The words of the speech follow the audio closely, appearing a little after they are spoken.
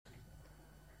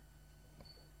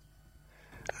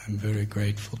I'm very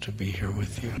grateful to be here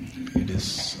with you. It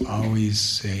is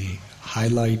always a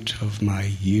highlight of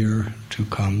my year to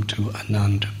come to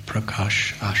Anand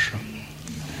Prakash Ashram.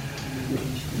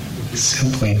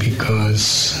 Simply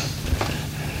because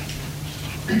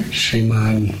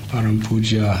Sriman Param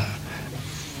Puja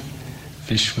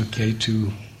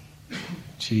Vishwaketu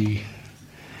Ji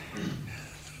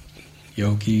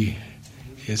Yogi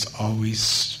is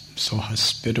always so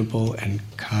hospitable and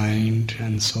kind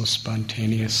and so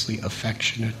spontaneously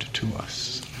affectionate to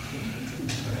us.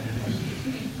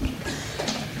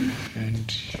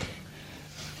 And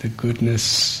the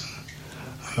goodness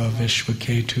of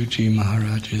Vishwaketuji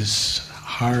Maharaj's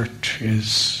heart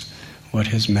is what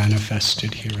has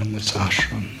manifested here in this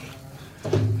ashram.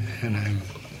 And I'm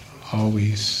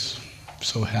always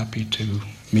so happy to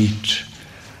meet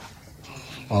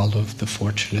all of the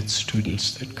fortunate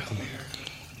students that come here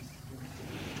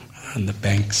on the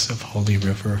banks of Holy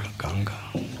River Ganga.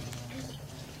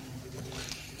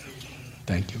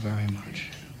 Thank you very much.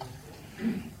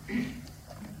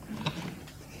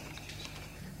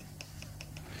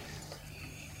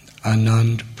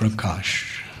 Anand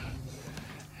Prakash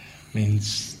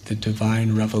means the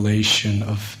divine revelation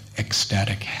of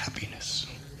ecstatic happiness.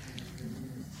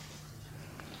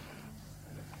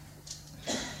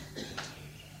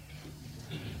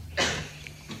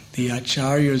 The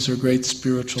acharyas, or great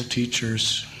spiritual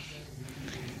teachers,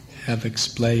 have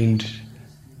explained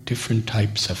different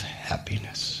types of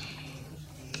happiness.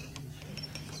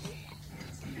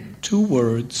 Two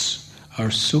words are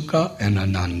sukha and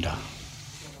ananda.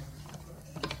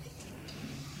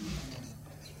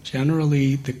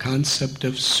 Generally, the concept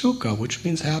of sukha, which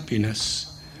means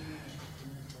happiness,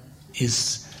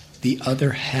 is the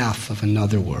other half of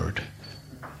another word,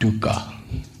 dukkha,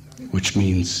 which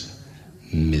means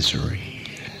misery.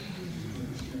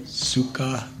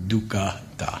 Sukha, dukkha,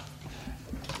 da.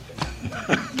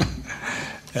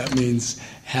 That means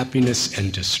happiness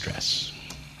and distress.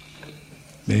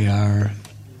 They are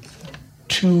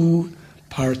two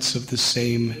parts of the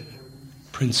same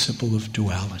principle of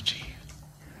duality.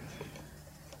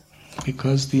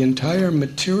 Because the entire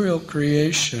material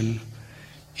creation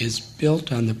is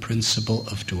built on the principle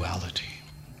of duality.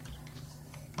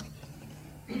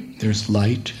 There's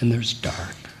light and there's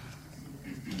dark.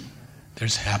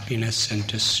 There's happiness and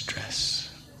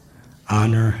distress,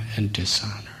 honor and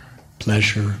dishonor,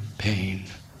 pleasure, pain,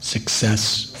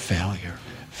 success, failure,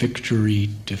 victory,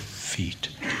 defeat,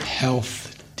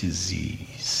 health,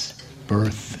 disease,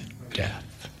 birth,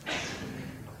 death.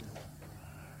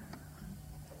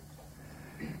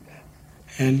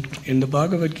 And in the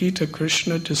Bhagavad Gita,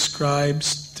 Krishna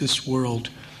describes this world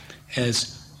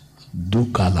as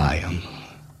dukkhalayam,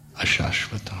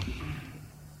 ashashvatam.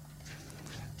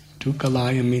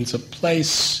 Dukkhalayam means a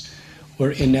place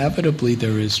where inevitably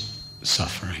there is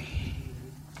suffering.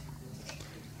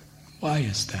 Why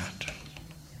is that?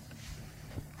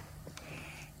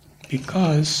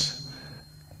 Because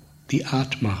the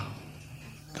Atma,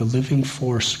 the living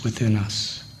force within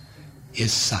us,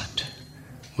 is Sat,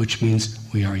 which means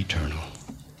we are eternal.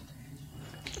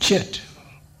 Chit,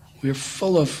 we are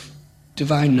full of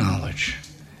divine knowledge.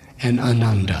 And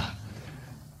Ananda,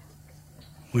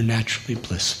 we're naturally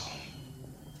blissful.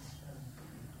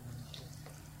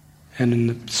 And in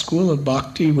the school of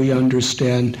bhakti, we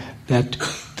understand that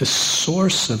the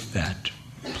source of that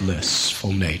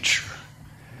blissful nature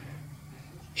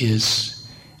is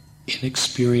in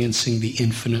experiencing the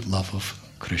infinite love of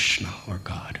Krishna, or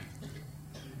God,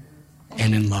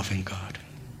 and in loving God.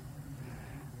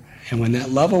 And when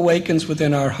that love awakens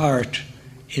within our heart,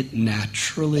 it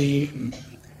naturally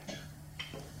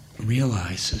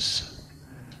realizes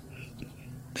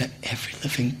that every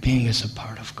living being is a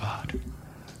part of God.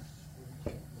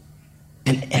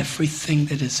 And everything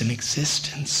that is in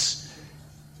existence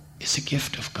is a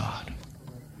gift of God.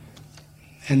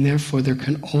 And therefore there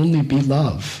can only be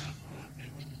love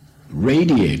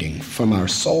radiating from our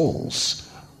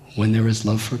souls when there is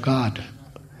love for God.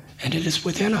 And it is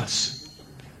within us.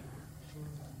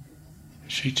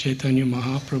 Sri Chaitanya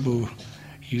Mahaprabhu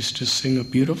used to sing a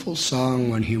beautiful song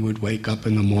when he would wake up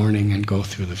in the morning and go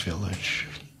through the village.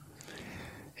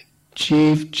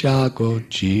 Jeev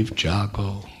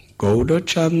jago, Goda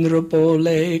Chandra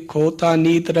Bole, Kota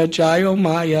Nidra Jayo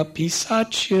Maya,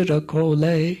 Pisachira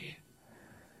Kole.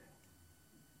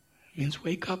 Means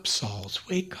wake up, souls,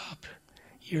 wake up.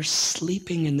 You're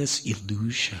sleeping in this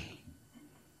illusion.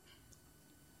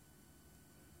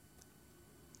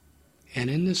 And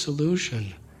in this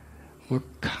illusion, we're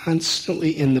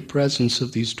constantly in the presence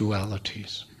of these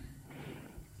dualities.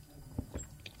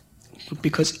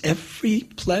 Because every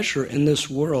pleasure in this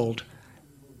world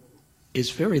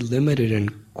is very limited in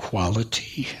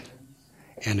quality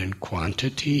and in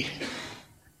quantity,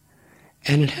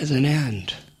 and it has an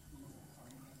end.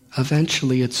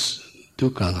 Eventually it's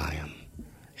dukkhalayam.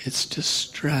 It's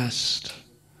distressed.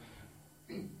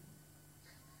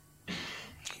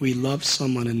 We love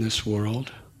someone in this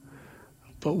world,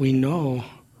 but we know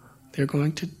they're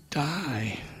going to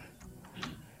die.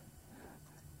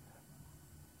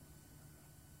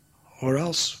 Or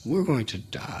else we're going to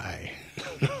die.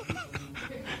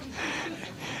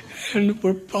 And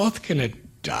we're both going to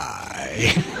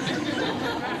die.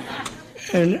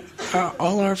 And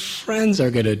all our friends are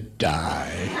going to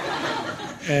die.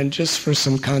 And just for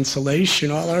some consolation,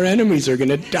 all our enemies are going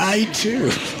to die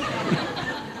too.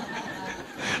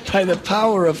 By the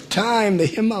power of time, the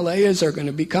Himalayas are going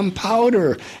to become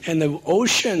powder, and the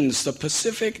oceans, the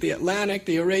Pacific, the Atlantic,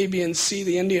 the Arabian Sea,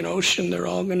 the Indian Ocean, they're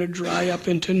all going to dry up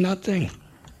into nothing.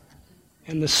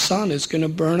 And the sun is going to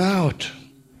burn out.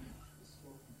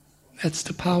 That's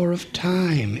the power of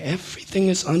time. Everything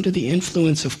is under the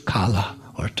influence of kala,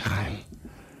 or time.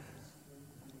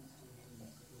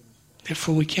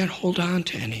 Therefore, we can't hold on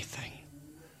to anything.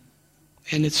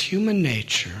 And it's human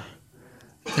nature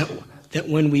that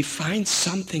when we find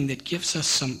something that gives us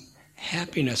some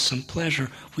happiness, some pleasure,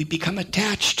 we become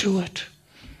attached to it.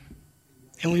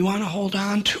 And we want to hold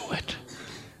on to it.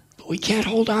 But we can't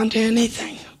hold on to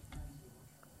anything.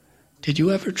 Did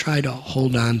you ever try to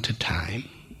hold on to time?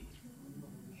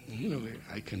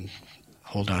 I can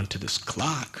hold on to this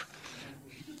clock.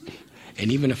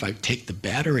 And even if I take the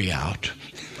battery out,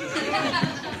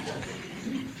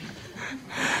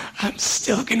 I'm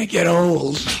still going to get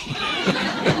old.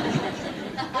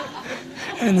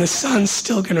 And the sun's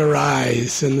still going to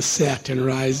rise and set and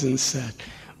rise and set.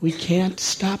 We can't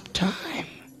stop time.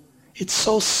 It's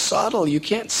so subtle. You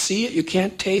can't see it, you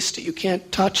can't taste it, you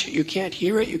can't touch it, you can't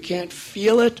hear it, you can't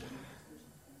feel it.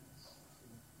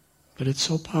 But it's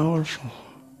so powerful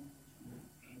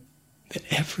that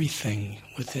everything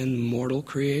within mortal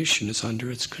creation is under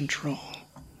its control.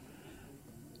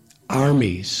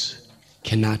 Armies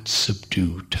cannot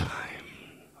subdue time.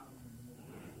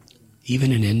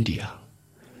 Even in India,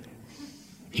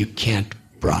 you can't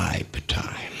bribe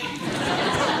time.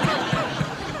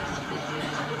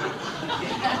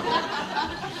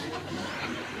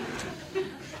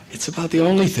 It's about the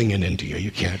only thing in India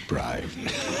you can't bribe.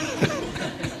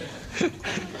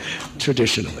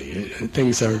 Traditionally,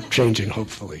 things are changing,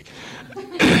 hopefully.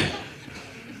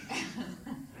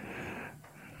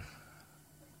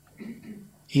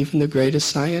 Even the greatest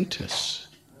scientists,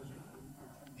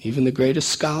 even the greatest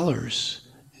scholars,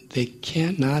 they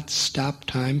cannot stop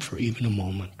time for even a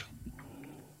moment.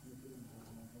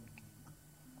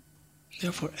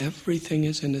 Therefore, everything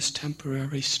is in this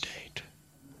temporary state.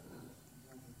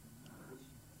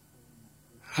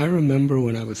 I remember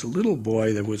when I was a little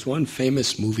boy, there was one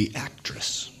famous movie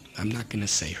actress. I'm not going to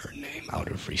say her name out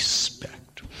of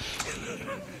respect.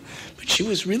 But she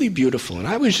was really beautiful, and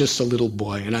I was just a little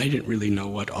boy, and I didn't really know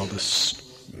what all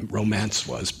this romance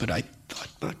was, but I thought,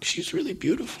 oh, she's really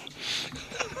beautiful.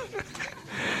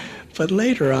 But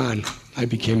later on, I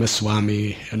became a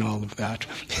Swami and all of that.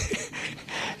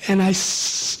 And I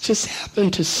just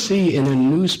happened to see in a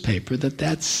newspaper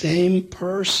that same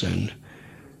person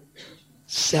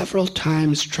several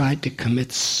times tried to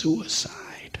commit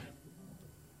suicide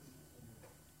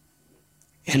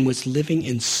and was living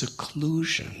in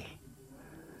seclusion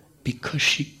because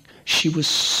she was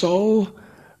so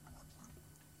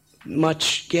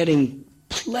much getting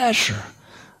pleasure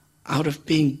out of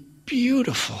being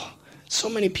beautiful. So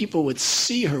many people would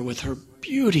see her with her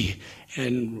beauty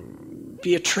and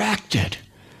be attracted.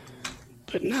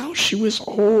 But now she was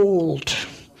old.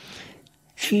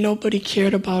 And nobody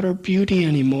cared about her beauty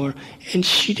anymore. And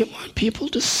she didn't want people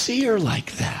to see her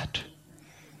like that.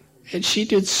 And she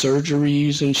did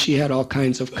surgeries and she had all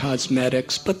kinds of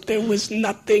cosmetics, but there was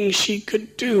nothing she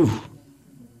could do.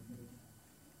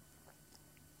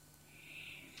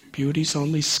 Beauty's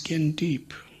only skin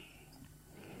deep.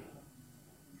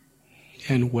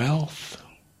 And wealth.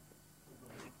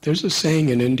 There's a saying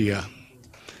in India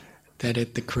that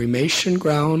at the cremation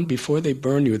ground, before they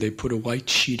burn you, they put a white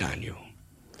sheet on you.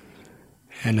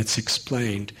 And it's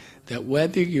explained that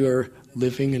whether you're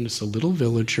living as a little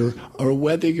villager or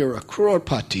whether you're a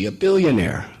crorepati, a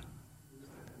billionaire,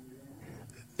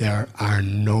 there are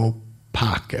no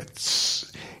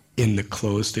pockets in the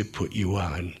clothes they put you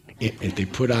on, and they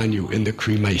put on you in the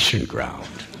cremation ground.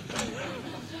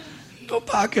 No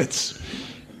pockets.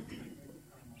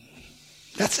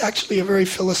 That's actually a very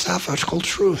philosophical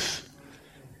truth.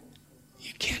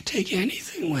 You can't take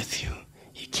anything with you.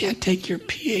 You can't take your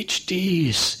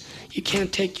PhDs. You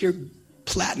can't take your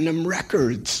platinum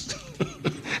records.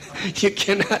 You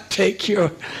cannot take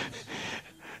your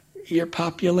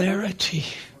popularity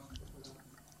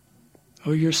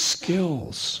or your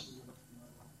skills.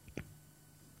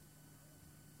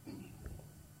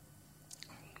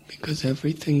 Because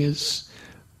everything is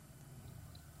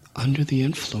under the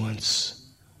influence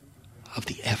of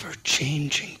the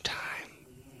ever-changing time.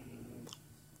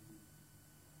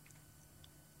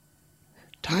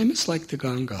 Time is like the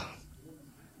Ganga.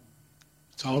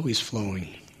 It's always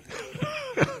flowing.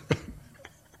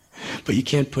 But you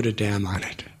can't put a dam on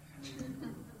it.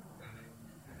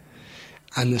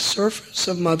 On the surface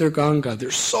of Mother Ganga,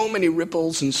 there's so many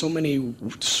ripples and so many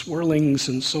swirlings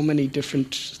and so many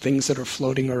different things that are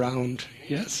floating around.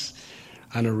 Yes?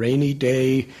 On a rainy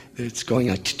day, it's going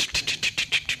on.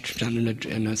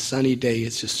 On a sunny day,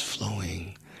 it's just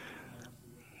flowing.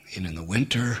 And in the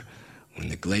winter, when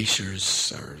the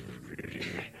glaciers are,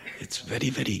 it's very,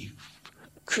 very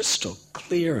crystal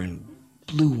clear and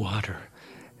blue water.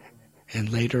 And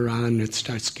later on, it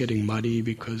starts getting muddy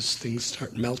because things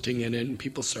start melting in it and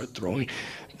people start throwing.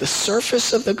 The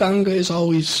surface of the Ganga is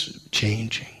always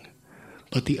changing,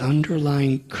 but the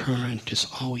underlying current is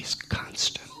always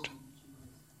constant.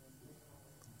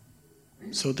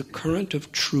 So the current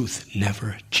of truth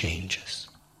never changes.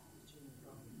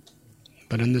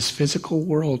 But in this physical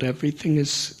world, everything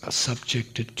is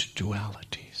subjected to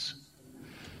dualities.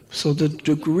 So the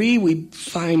degree we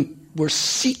find we're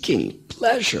seeking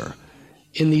pleasure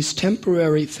in these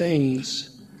temporary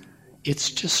things, it's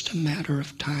just a matter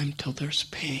of time till there's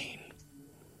pain.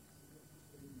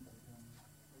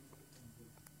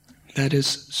 That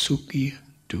is sukhi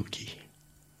dukhi.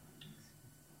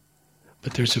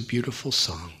 But there's a beautiful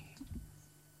song.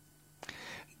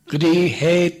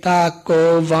 Grihe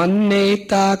tako vanne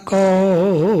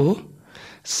tako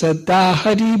sada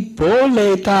hari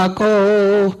bole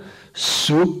tako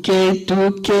Suke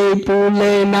tuke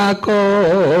bule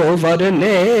nako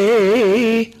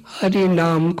varne hari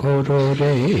nam koro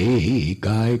re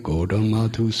gai goda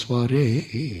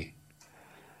madhusware.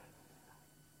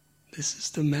 This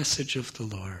is the message of the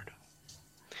Lord.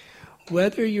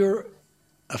 Whether you're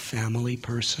a family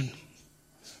person,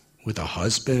 with a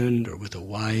husband or with a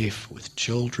wife, with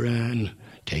children,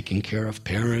 taking care of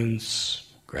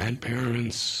parents,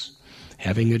 grandparents,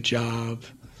 having a job,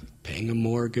 paying a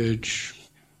mortgage,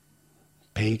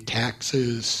 paying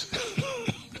taxes,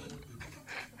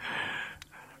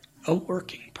 a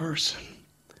working person,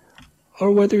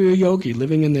 or whether you're a yogi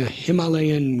living in the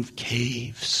Himalayan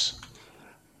caves,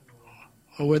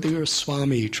 or whether you're a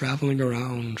Swami traveling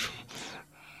around.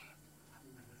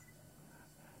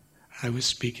 I was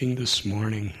speaking this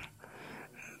morning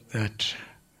that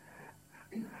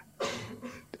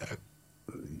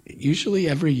usually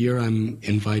every year I'm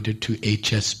invited to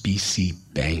HSBC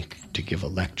Bank to give a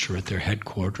lecture at their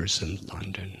headquarters in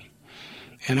London.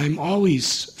 And I'm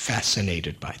always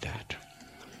fascinated by that,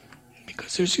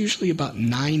 because there's usually about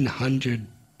 900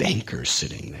 bankers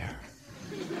sitting there.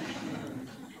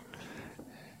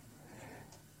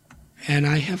 And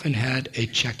I haven't had a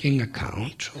checking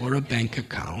account or a bank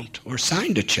account or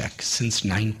signed a check since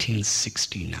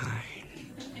 1969.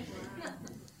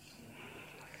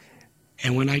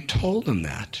 And when I told them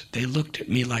that, they looked at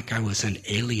me like I was an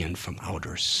alien from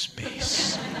outer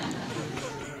space.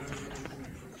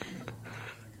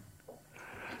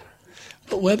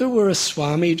 But whether we're a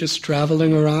Swami just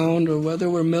traveling around, or whether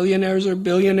we're millionaires or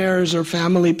billionaires or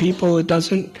family people, it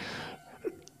doesn't.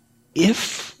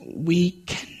 If we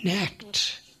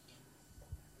connect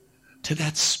to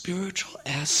that spiritual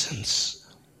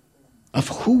essence of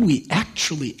who we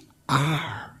actually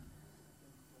are,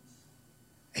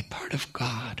 a part of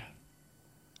God,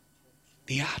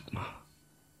 the Atma.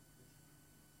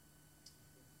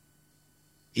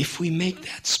 If we make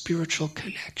that spiritual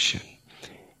connection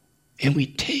and we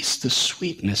taste the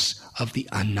sweetness of the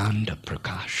Ananda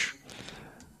Prakash,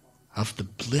 of the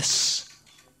bliss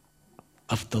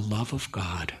of the love of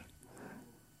God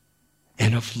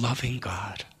and of loving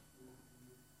God,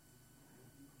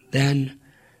 then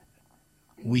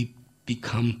we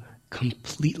become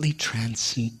completely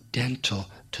transcendental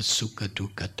to sukha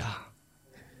dukkha da,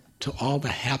 to all the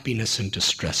happiness and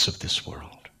distress of this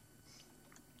world.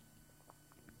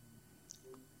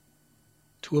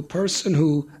 To a person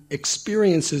who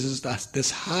experiences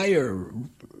this higher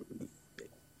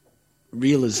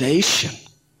realization,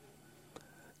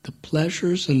 the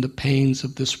pleasures and the pains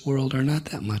of this world are not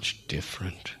that much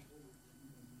different.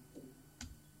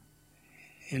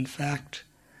 In fact,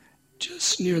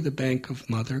 just near the bank of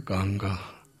Mother Ganga,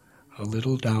 a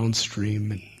little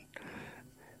downstream in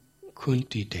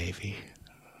Kunti Devi,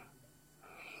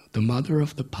 the mother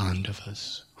of the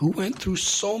Pandavas, who went through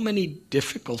so many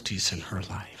difficulties in her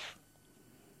life,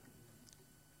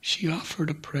 she offered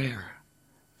a prayer.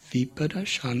 Vipada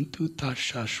Shantu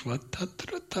Tashashva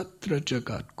Tatra Tatra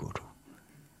Jagat Guru.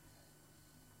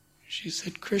 She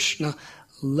said, Krishna,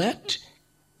 let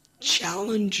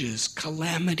challenges,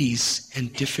 calamities,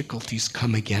 and difficulties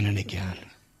come again and again.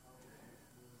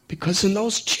 Because in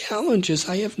those challenges,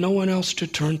 I have no one else to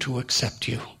turn to except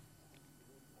you.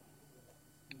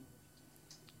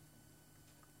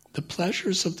 The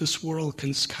pleasures of this world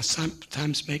can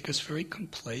sometimes make us very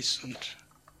complacent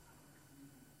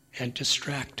and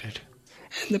distracted.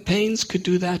 And the pains could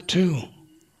do that too.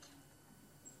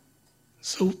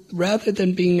 So rather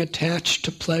than being attached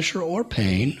to pleasure or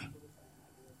pain,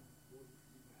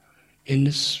 in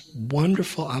this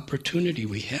wonderful opportunity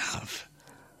we have,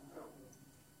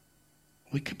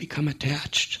 we could become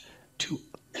attached to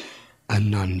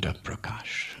Ananda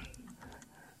Prakash,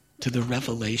 to the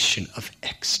revelation of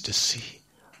ecstasy,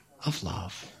 of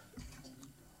love.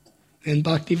 And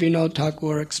Bhaktivinoda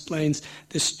Thakur explains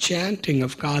this chanting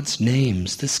of God's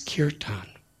names, this kirtan,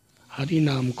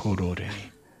 Harinam Korore,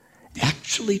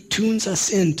 actually tunes us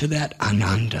into that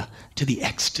Ananda, to the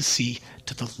ecstasy,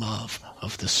 to the love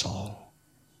of the soul.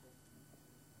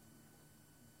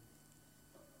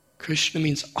 Krishna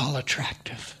means all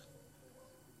attractive.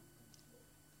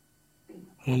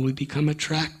 When we become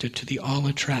attracted to the all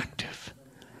attractive,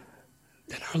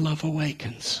 then our love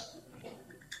awakens.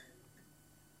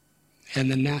 And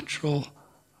the natural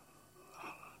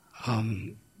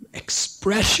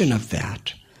expression of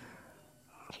that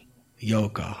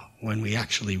yoga, when we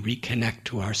actually reconnect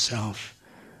to ourselves,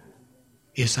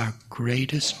 is our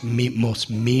greatest, most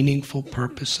meaningful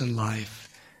purpose in life,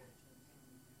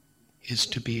 is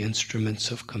to be instruments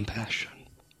of compassion,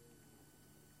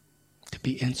 to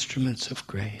be instruments of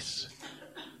grace,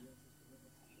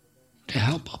 to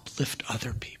help uplift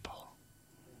other people.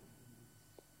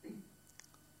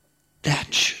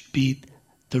 That should be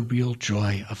the real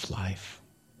joy of life.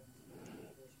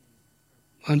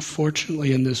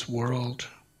 Unfortunately, in this world,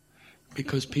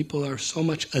 because people are so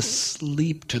much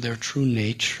asleep to their true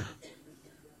nature,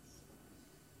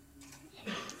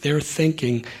 they're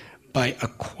thinking by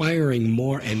acquiring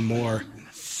more and more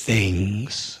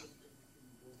things,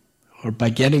 or by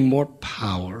getting more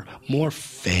power, more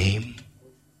fame,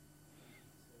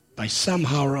 by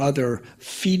somehow or other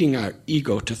feeding our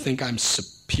ego to think I'm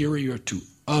superior to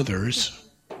others,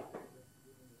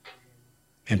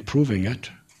 and proving it,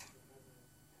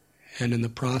 and in the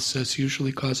process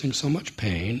usually causing so much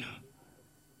pain,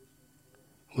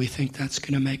 we think that's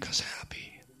going to make us happy.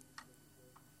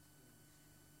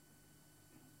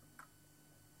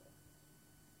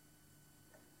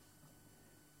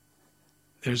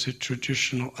 There's a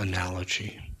traditional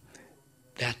analogy.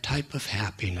 That type of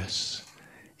happiness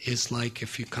is like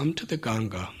if you come to the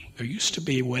Ganga, there used to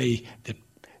be a way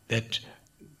that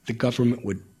the government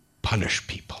would punish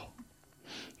people.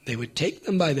 They would take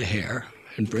them by the hair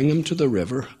and bring them to the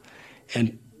river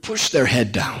and push their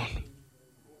head down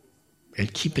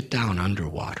and keep it down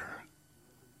underwater.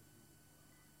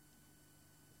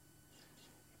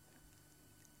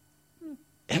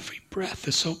 Every breath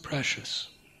is so precious.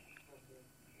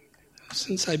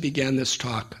 Since I began this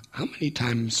talk, how many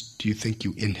times do you think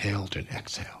you inhaled and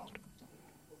exhaled?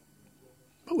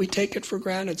 But we take it for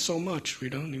granted so much, we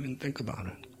don't even think about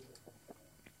it.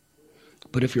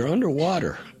 But if you're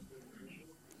underwater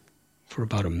for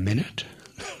about a minute,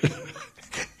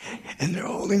 and they're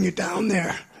holding you down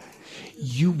there,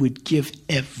 you would give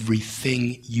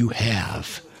everything you have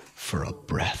for a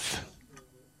breath.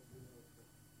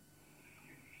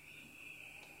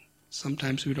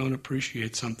 Sometimes we don't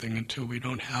appreciate something until we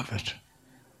don't have it.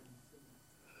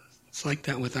 It's like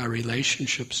that with our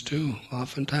relationships too.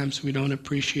 Oftentimes we don't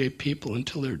appreciate people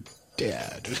until they're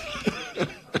dead.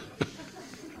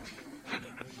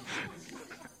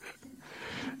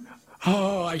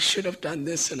 Oh, I should have done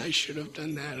this and I should have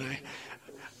done that.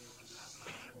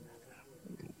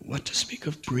 What to speak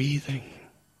of breathing?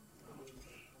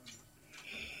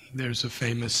 There's a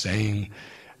famous saying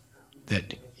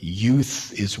that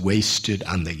youth is wasted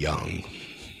on the young.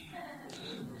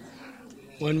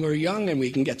 When we're young and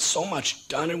we can get so much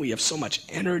done and we have so much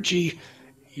energy,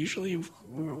 usually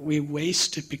we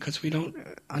waste it because we don't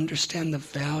understand the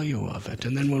value of it.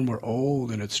 And then when we're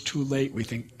old and it's too late, we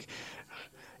think,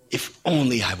 if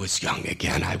only I was young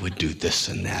again, I would do this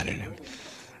and that.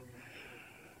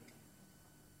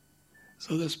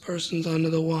 So this person's under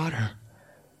the water.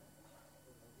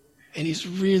 And he's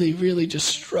really, really just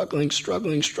struggling,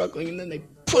 and then they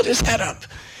put his head up.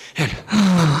 And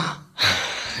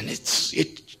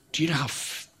do you know how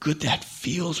good that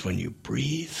feels when you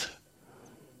breathe.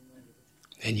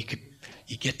 And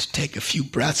you get to take a few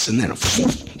breaths and then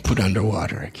put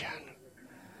underwater again.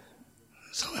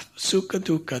 So sukha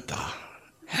dukkha,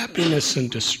 happiness and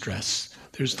distress.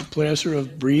 There's the pleasure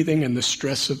of breathing and the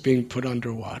stress of being put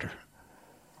underwater.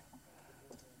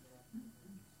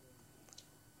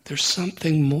 There's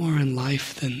something more in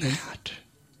life than that.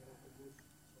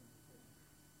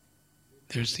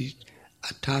 There's the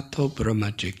atato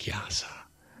brahma jigyasa.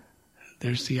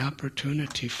 There's the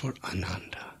opportunity for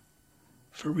ananda,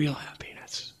 for real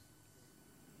happiness.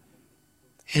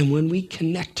 And when we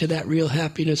connect to that real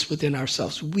happiness within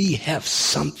ourselves, we have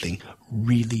something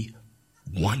really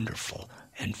wonderful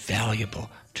and valuable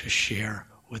to share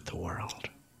with the world.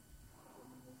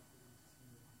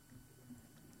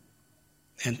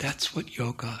 And that's what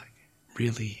yoga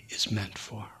really is meant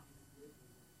for.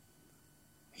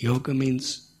 Yoga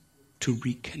means to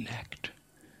reconnect,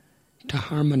 to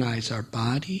harmonize our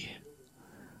body,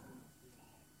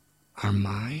 our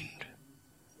mind,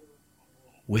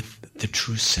 with the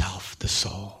true self, the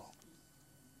soul.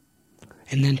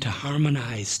 And then to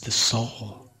harmonize the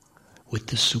soul with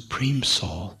the supreme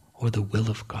soul, or the will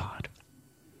of God.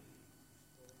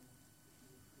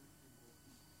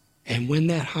 And when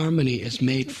that harmony is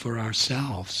made for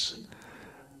ourselves,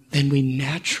 then we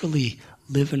naturally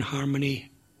live in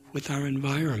harmony with our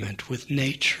environment, with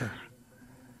nature.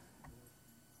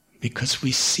 Because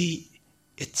we see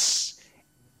its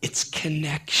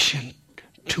connection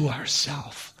to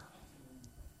ourself.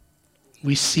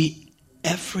 We see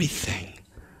everything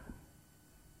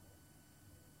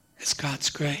as God's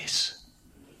grace,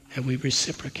 and we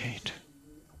reciprocate.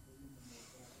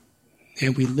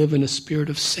 And we live in a spirit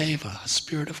of seva, a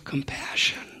spirit of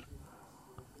compassion.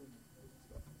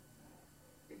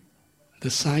 The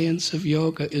science of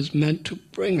yoga is meant to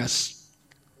bring us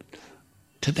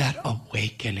to that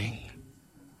awakening.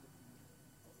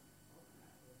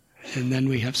 And then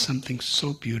we have something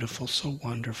so beautiful, so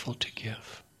wonderful to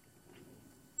give.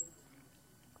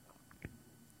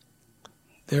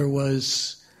 There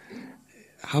was,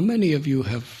 how many of you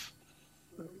have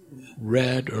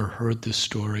read or heard the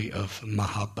story of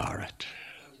Mahabharata?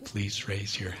 Please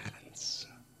raise your hands.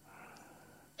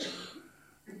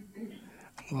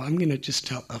 Well, I'm going to just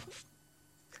tell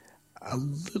a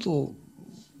little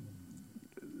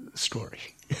story.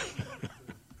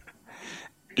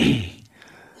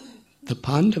 The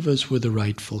Pandavas were the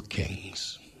rightful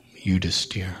kings,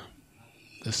 Yudhisthira,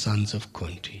 the sons of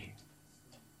Kunti.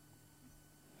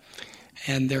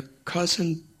 And their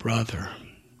cousin brother,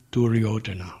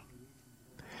 Duryodhana,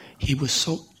 he was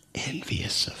so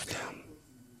envious of them.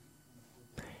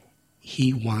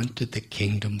 He wanted the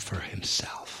kingdom for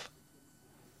himself.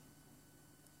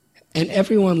 And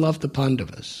everyone loved the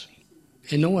Pandavas.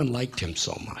 And no one liked him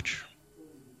so much.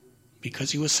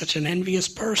 Because he was such an envious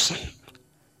person.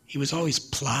 He was always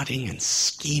plotting and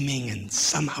scheming and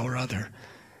somehow or other.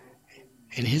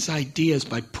 And his idea is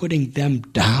by putting them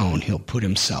down, he'll put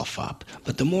himself up.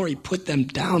 But the more he put them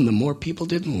down, the more people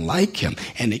didn't like him.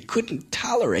 And they couldn't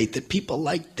tolerate that people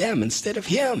liked them instead of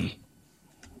him.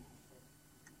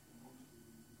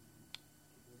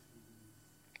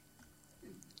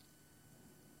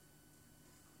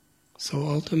 So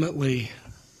ultimately,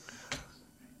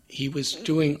 he was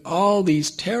doing all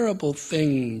these terrible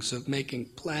things of making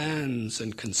plans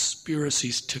and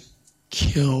conspiracies to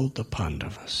kill the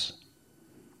Pandavas.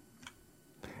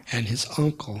 And his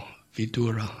uncle,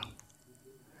 Vidura,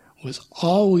 was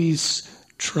always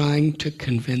trying to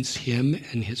convince him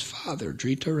and his father,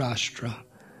 Dhritarashtra,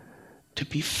 to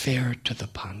be fair to the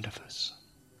Pandavas.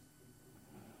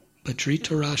 But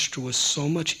Dhritarashtra was so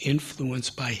much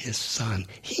influenced by his son.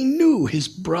 He knew his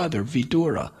brother,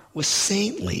 Vidura, was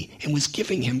saintly and was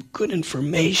giving him good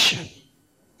information.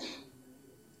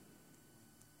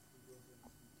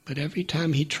 But every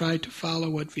time he tried to follow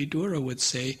what Vidura would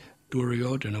say,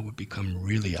 Duryodhana would become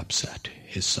really upset,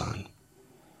 his son.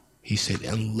 He said,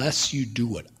 unless you do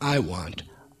what I want,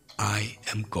 I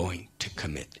am going to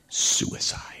commit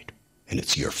suicide. And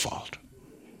it's your fault.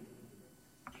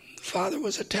 The father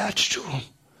was attached to him.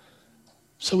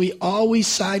 So he always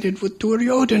sided with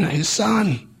Duryodhana, his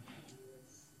son.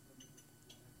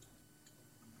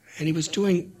 And he was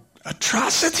doing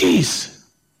atrocities.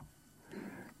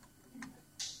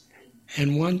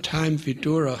 And one time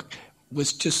Vidura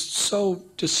was just so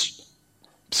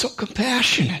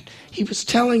compassionate. He was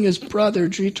telling his brother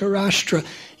Dhritarashtra,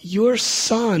 your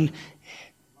son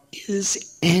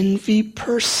is envy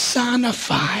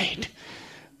personified.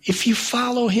 If you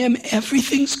follow him,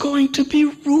 everything's going to be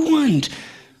ruined.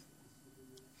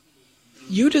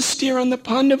 Yudhisthira and the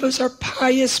Pandavas are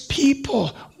pious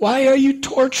people. Why are you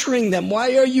torturing them?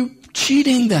 Why are you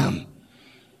cheating them?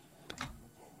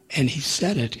 And he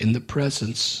said it in the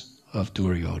presence of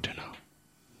Duryodhana.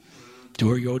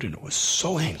 Duryodhana was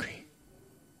so angry.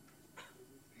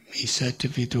 He said to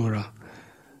Vidura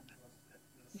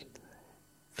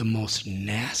the most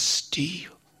nasty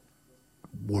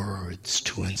words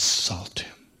to insult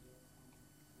him.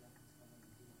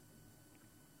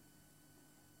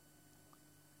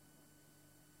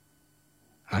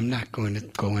 I'm not going to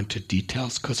go into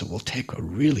details because it will take a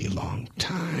really long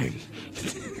time.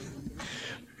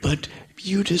 But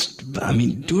Duryodhana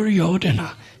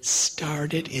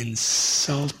started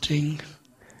insulting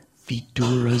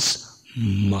Vidura's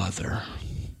mother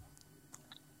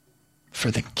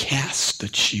for the caste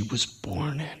that she was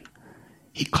born in.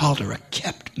 He called her a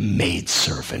kept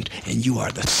maidservant, and you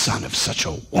are the son of such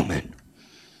a woman.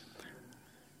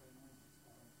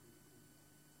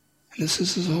 And this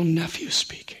is his own nephew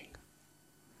speaking.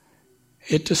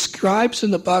 It describes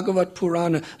in the Bhagavad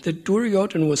Purana that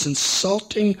Duryodhana was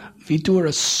insulting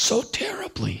Vidura so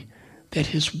terribly that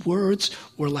his words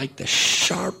were like the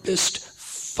sharpest,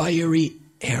 fiery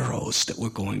arrows that were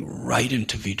going right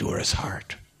into Vidura's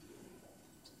heart.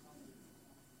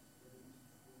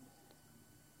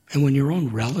 And when your own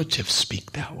relatives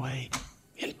speak that way,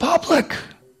 in public.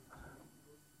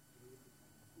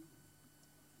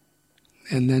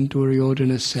 And then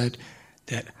Duryodhana said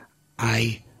that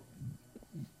I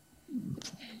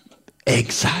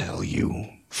exile you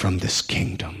from this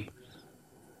kingdom.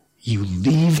 You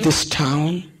leave this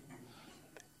town,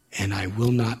 and I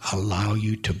will not allow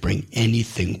you to bring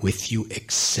anything with you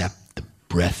except the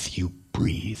breath you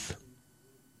breathe.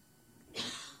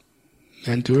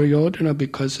 And Duryodhana,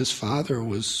 because his father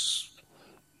was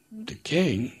the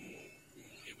king,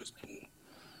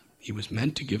 he was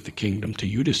meant to give the kingdom to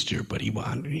Yudhisthira, but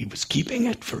he was keeping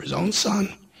it for his own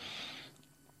son.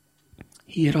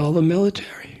 He had all the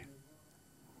military.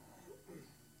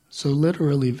 So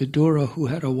literally, Vidura, who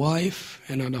had a wife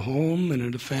and had a home and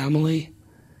had a family,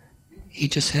 he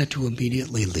just had to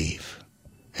immediately leave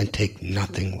and take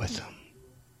nothing with him.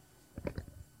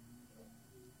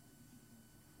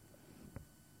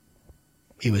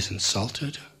 He was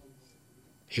insulted,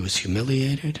 he was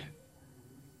humiliated,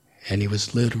 and he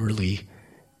was literally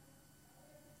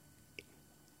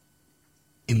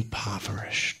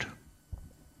impoverished.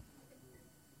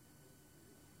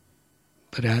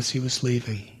 But as he was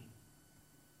leaving,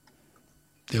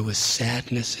 there was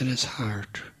sadness in his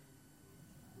heart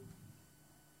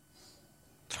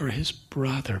for his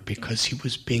brother because he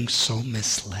was being so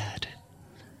misled.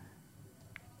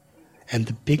 And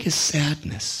the biggest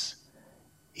sadness,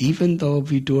 even though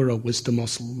Vidura was the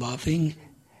most loving,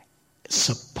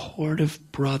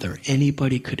 supportive brother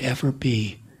anybody could ever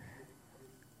be,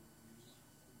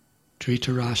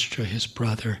 Dhritarashtra, his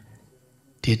brother,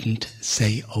 didn't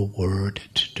say a word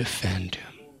to defend him.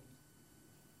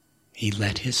 He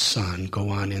let his son go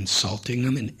on insulting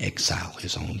him and exile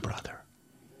his own brother.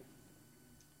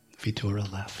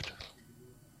 Vidura left.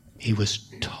 He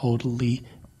was totally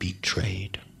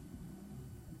betrayed.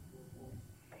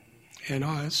 And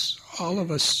all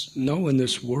of us know in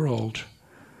this world,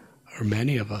 or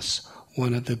many of us,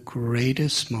 one of the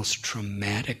greatest, most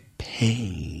traumatic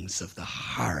pangs of the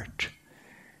heart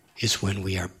is when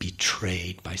we are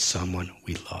betrayed by someone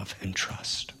we love and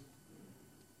trust.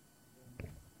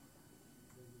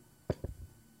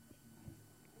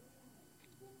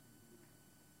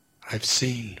 I've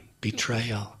seen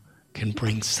betrayal can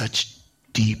bring such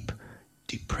deep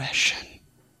depression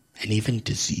and even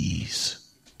disease.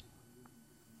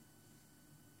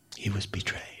 He was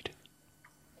betrayed.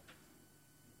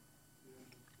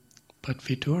 But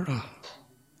Vidura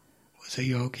was a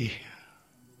yogi.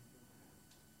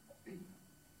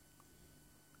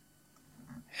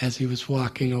 As he was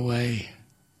walking away,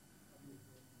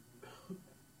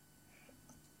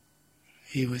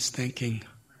 he was thinking,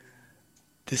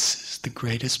 this is the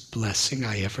greatest blessing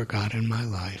I ever got in my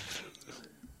life.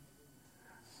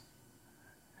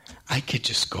 I could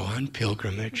just go on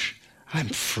pilgrimage. I'm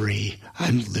free.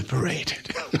 I'm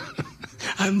liberated.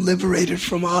 I'm liberated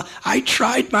from all. I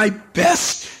tried my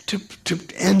best to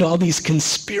end all these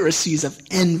conspiracies of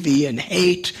envy and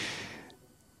hate.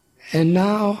 And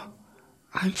now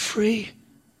I'm free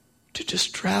to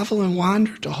just travel and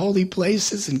wander to holy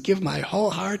places and give my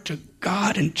whole heart to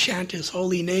God and chant His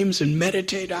holy names and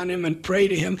meditate on Him and pray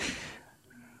to Him.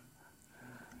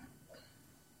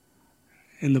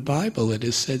 In the Bible it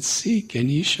is said, seek and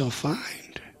ye shall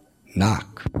find.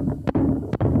 Knock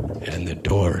and the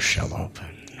door shall open.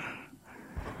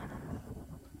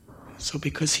 So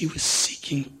because he was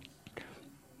seeking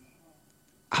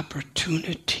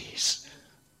opportunities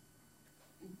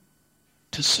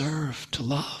to serve, to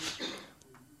love.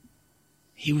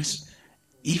 He was,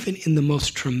 even in the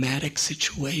most traumatic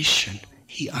situation,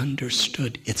 he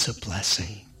understood it's a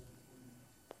blessing.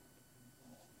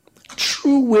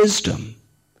 True wisdom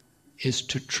is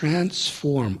to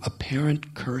transform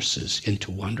apparent curses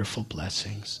into wonderful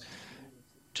blessings,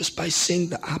 just by seeing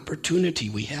the opportunity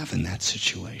we have in that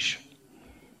situation.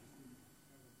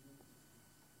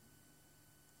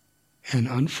 And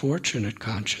unfortunate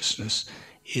consciousness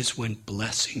is when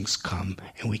blessings come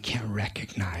and we can't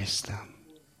recognize them.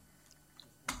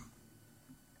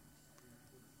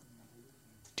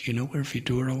 Do you know where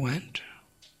Vidura went?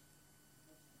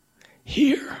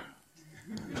 Here.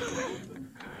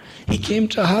 He came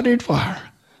to Haridwar,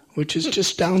 which is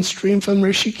just downstream from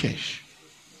Rishikesh.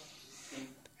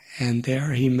 And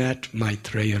there he met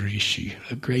Maitreya Rishi,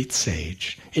 a great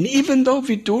sage. And even though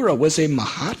Vidura was a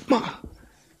Mahatma,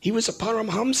 he was a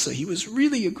Paramhamsa, he was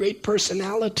really a great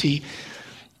personality,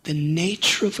 the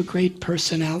nature of a great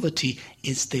personality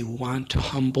is they want to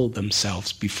humble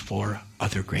themselves before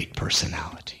other great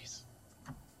personalities.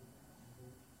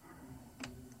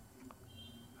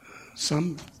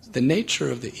 The nature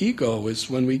of the ego is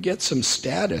when we get some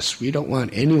status, we don't want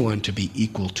anyone to be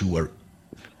equal to or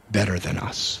better than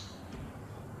us.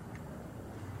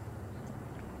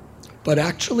 But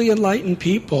actually enlightened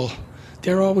people,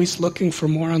 they're always looking for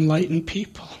more enlightened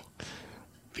people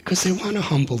because they want to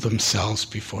humble themselves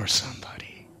before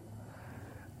somebody.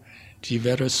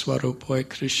 Jivera Swarupoy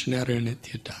Krishnara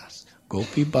Nityadas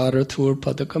Gopi Bharatur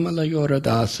Padakamalayora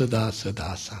Dasa Dasa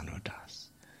Dasanudas.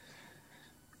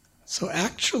 So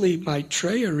actually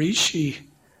Maitreya Rishi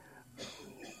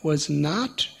was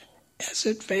not as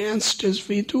advanced as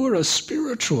Vidura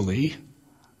spiritually,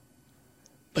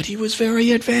 but he was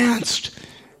very advanced.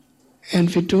 And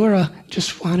Vidura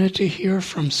just wanted to hear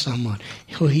from someone.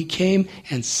 So he came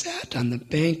and sat on the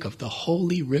bank of the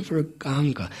holy river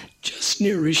Ganga, just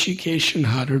near Rishikesh and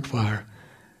Haridwar.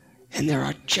 And there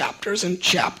are chapters and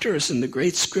chapters in the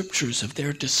great scriptures of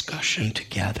their discussion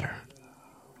together.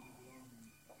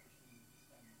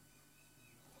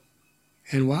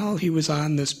 And while he was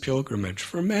on this pilgrimage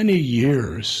for many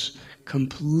years,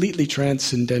 completely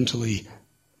transcendentally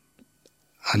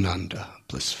Ananda,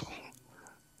 blissful.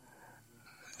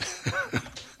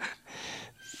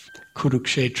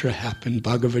 Kurukshetra happened,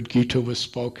 Bhagavad Gita was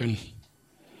spoken,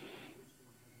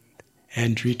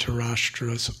 and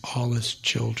Dhritarashtra's all his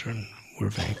children were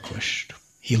vanquished.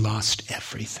 He lost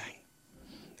everything.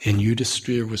 And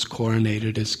Yudhisthira was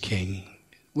coronated as king,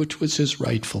 which was his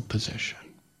rightful position.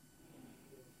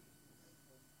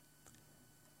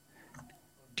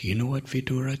 Do you know what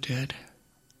Vidura did?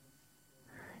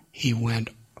 He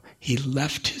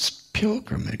left his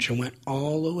pilgrimage and went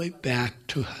all the way back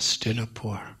to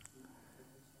Hastinapur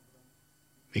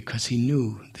because he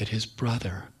knew that his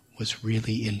brother was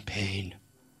really in pain.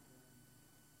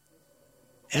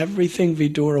 Everything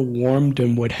Vidura warned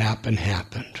him would happen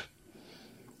happened.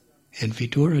 And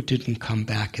Vidura didn't come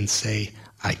back and say,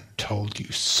 "I told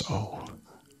you so."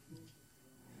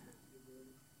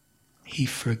 He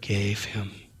forgave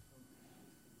him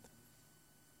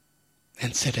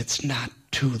and said, "It's not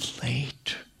too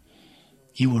late.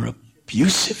 You were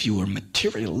abusive, you were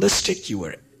materialistic, you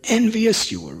were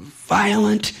envious, you were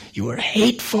violent, you were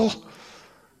hateful,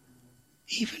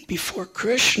 even before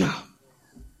Krishna.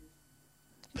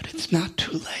 But it's not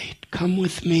too late. Come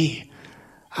with me.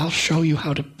 I'll show you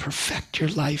how to perfect your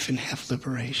life and have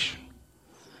liberation."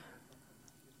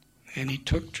 And he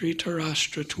took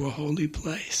Dhritarashtra to a holy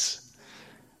place.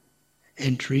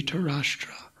 And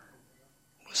Dhritarashtra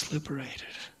was liberated.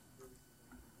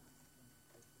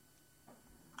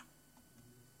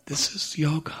 This is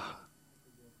yoga.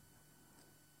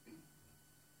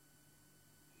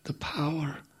 The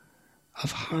power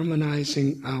of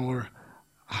harmonizing our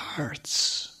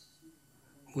hearts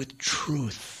with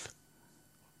truth,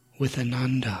 with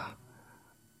Ananda,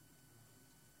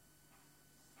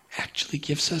 actually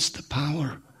gives us the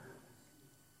power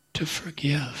to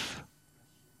forgive,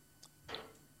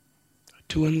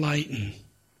 to enlighten.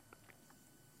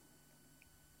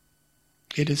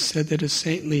 It is said that as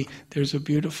saintly, there's a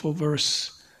beautiful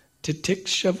verse,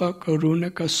 Titikshava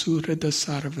karunaka surada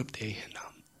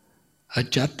sarvadehanam,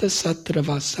 ajata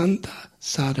satravasanta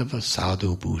sadhava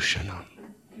sadhu bhushanam.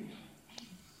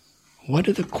 What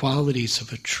are the qualities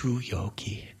of a true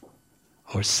yogi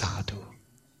or sadhu?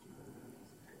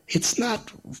 It's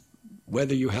not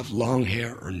whether you have long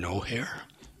hair or no hair.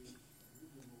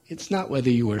 It's not whether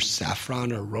you wear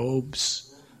saffron or robes,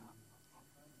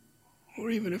 or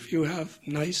even if you have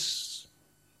nice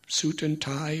suit and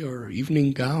tie or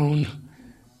evening gown.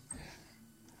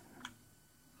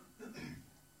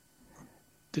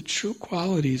 the true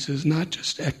qualities is not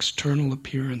just external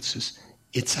appearances,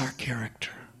 it's our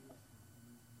character.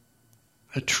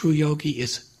 A true yogi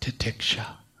is titiksha.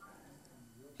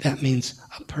 That means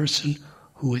a person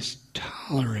who is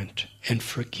tolerant and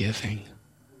forgiving.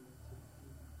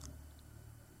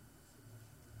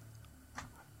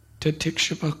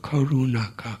 Titikshava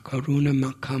karunaka.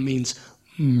 Karunaka means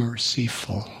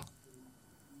merciful.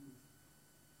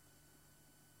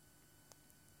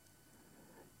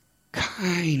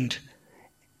 Kind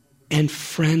and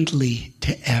friendly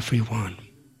to everyone.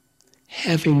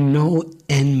 Having no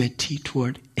enmity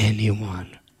toward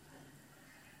anyone.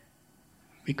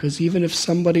 Because even if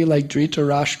somebody like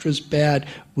Dhritarashtra is bad,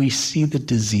 we see the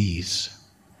disease.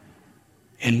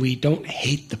 And we don't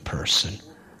hate the person.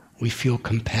 We feel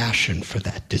compassion for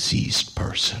that diseased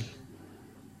person.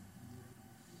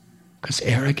 Because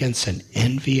arrogance and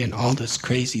envy and all this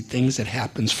crazy things that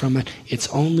happens from it, it's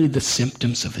only the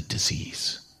symptoms of a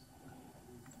disease.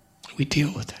 We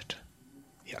deal with it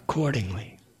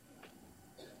accordingly.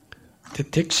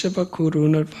 Titikshava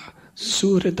kurunava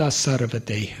surada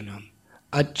sarvadehanam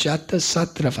ajata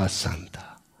satrava santa.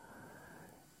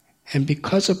 And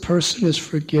because a person is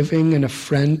forgiving and a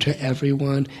friend to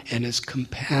everyone and is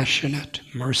compassionate,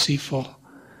 merciful,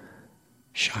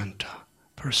 shanta,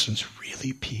 person's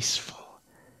really peaceful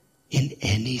in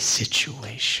any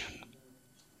situation.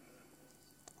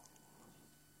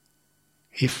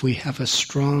 If we have a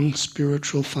strong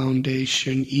spiritual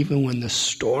foundation, even when the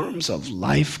storms of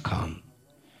life come,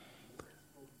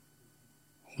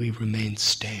 we remain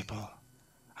stable.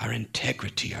 Our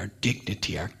integrity, our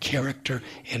dignity, our character,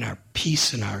 and our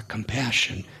peace and our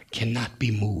compassion cannot be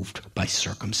moved by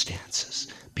circumstances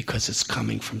because it's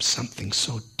coming from something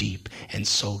so deep and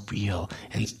so real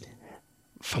and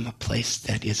from a place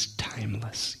that is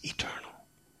timeless, eternal.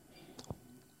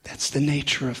 That's the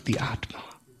nature of the Atma.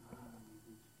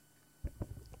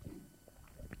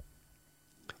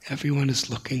 Everyone is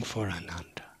looking for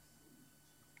Ananda.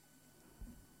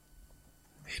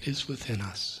 It is within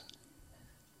us.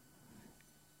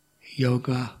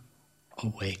 Yoga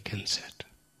awakens it,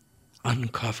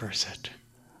 uncovers it.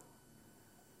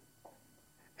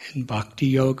 In Bhakti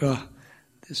Yoga,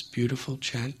 this beautiful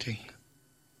chanting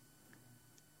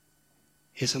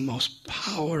is a most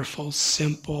powerful,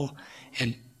 simple,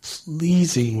 and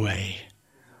pleasing way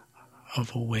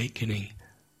of awakening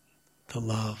the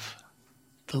love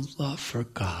for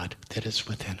God that is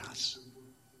within us.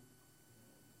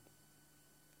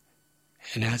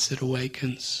 And as it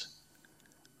awakens,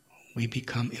 we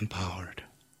become empowered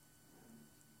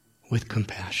with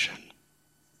compassion.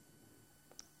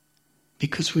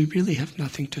 Because we really have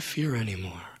nothing to fear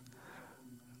anymore.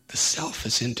 The self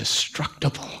is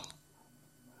indestructible.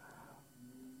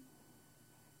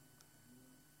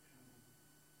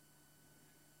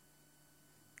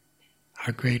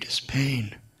 Our greatest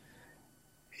pain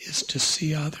is to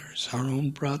see others, our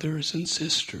own brothers and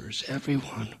sisters,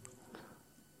 everyone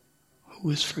who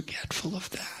is forgetful of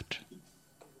that.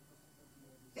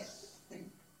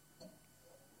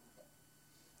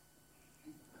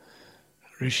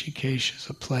 Rishikesh is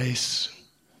a place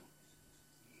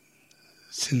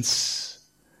since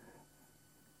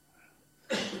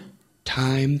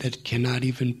time that cannot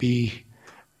even be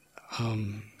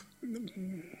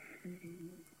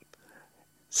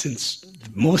since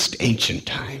most ancient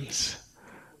times,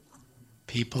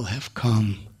 people have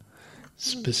come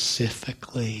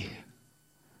specifically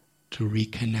to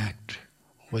reconnect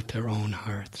with their own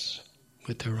hearts,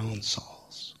 with their own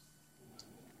souls.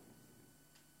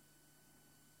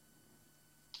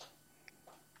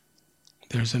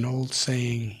 There's an old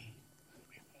saying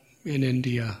in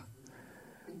India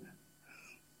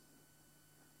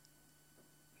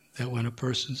that when a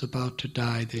person's about to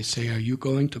die, they say, "Are you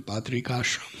going to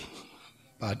Badrikashram?"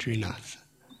 Badrinath.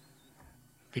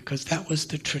 Because that was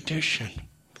the tradition.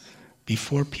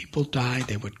 Before people died,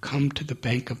 they would come to the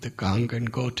bank of the Ganga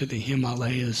and go to the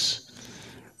Himalayas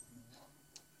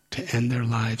to end their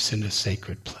lives in a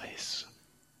sacred place.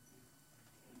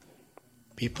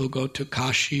 People go to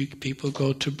Kashi, people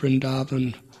go to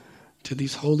Vrindavan, to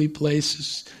these holy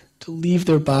places to leave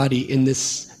their body in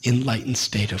this enlightened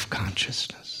state of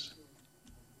consciousness.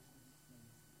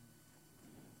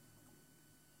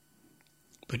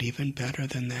 But even better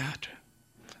than that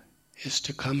is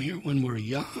to come here when we're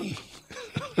young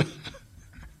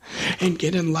and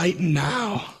get enlightened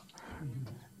now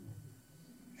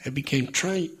and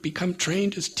become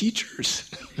trained as teachers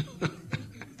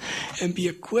and be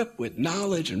equipped with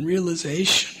knowledge and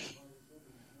realization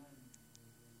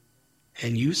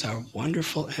and use our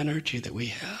wonderful energy that we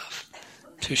have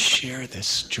to share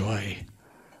this joy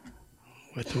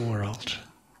with the world.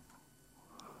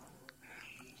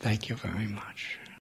 Thank you very much.